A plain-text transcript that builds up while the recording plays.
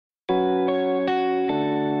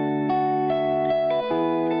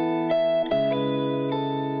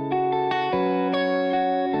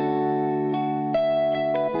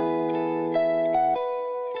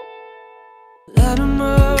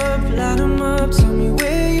Tell me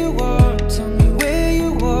where you are, tell me where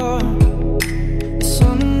you are. The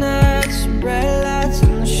summer nights and red lights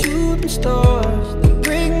and the shooting stars, they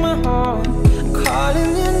break my heart. I'm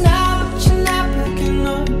calling you now, but you're not picking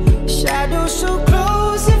up. Shadows so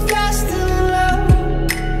close, if you're still in love.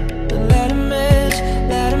 But let a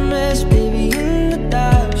mess, baby, in the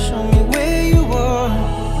dark. Show me where you are.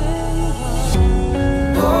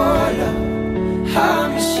 Oh, love, I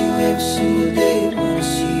miss you every single day when I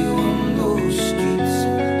see you on those streets.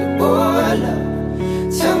 Oh, love,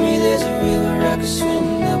 tell me there's a river I can swim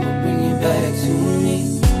that will bring you back to me.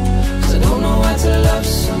 'Cause I don't know how to love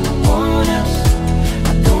someone else.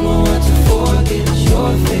 I don't know how to forget your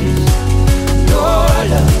face. Oh,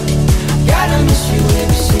 love, gotta miss you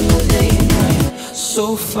every single day and night.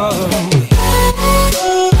 So far away.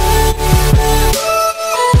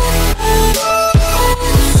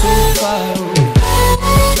 So far away.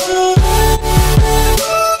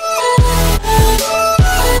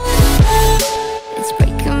 It's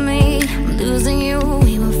breaking me, I'm losing you.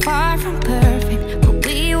 We were far from perfect, but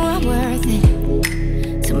we were worth it.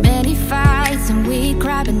 Too many fights and we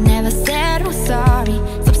cried but never said we're sorry.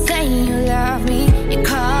 Stop saying you love me, you're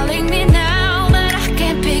calling me now, but I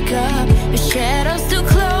can't pick up. Your shadow's too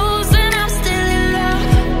close and I'm still in love.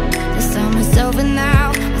 The summer's over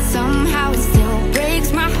now, but somehow it still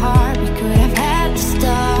breaks my heart. We could have had to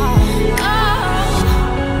stop.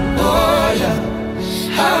 Oh, love,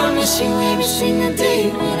 I miss you every single day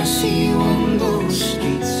when I see you on those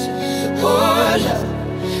streets. Oh, love,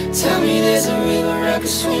 tell me there's a river I can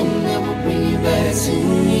swim that will bring you back to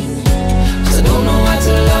me. 'Cause I don't know how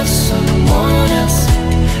to love someone else.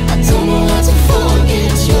 I don't know how to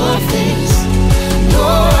forget your face.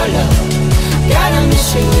 Oh, love, gotta miss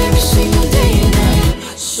you every single day and night.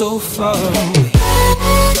 So far away.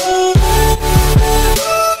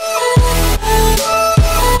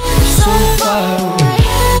 So far away.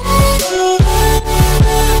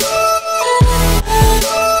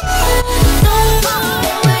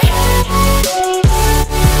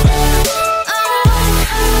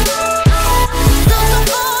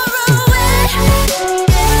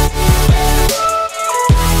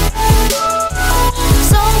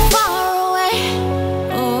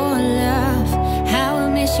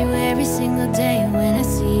 Every single day when I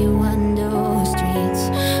see you on those streets.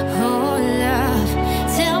 Oh love,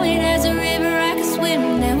 tell me there's a river I can swim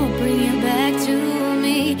that will bring you back to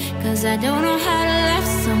me. 'Cause I don't know how to love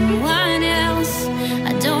someone else.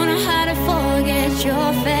 I don't know how to forget your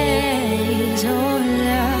face. Oh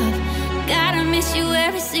love, gotta miss you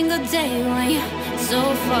every single day when you're so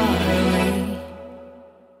far away.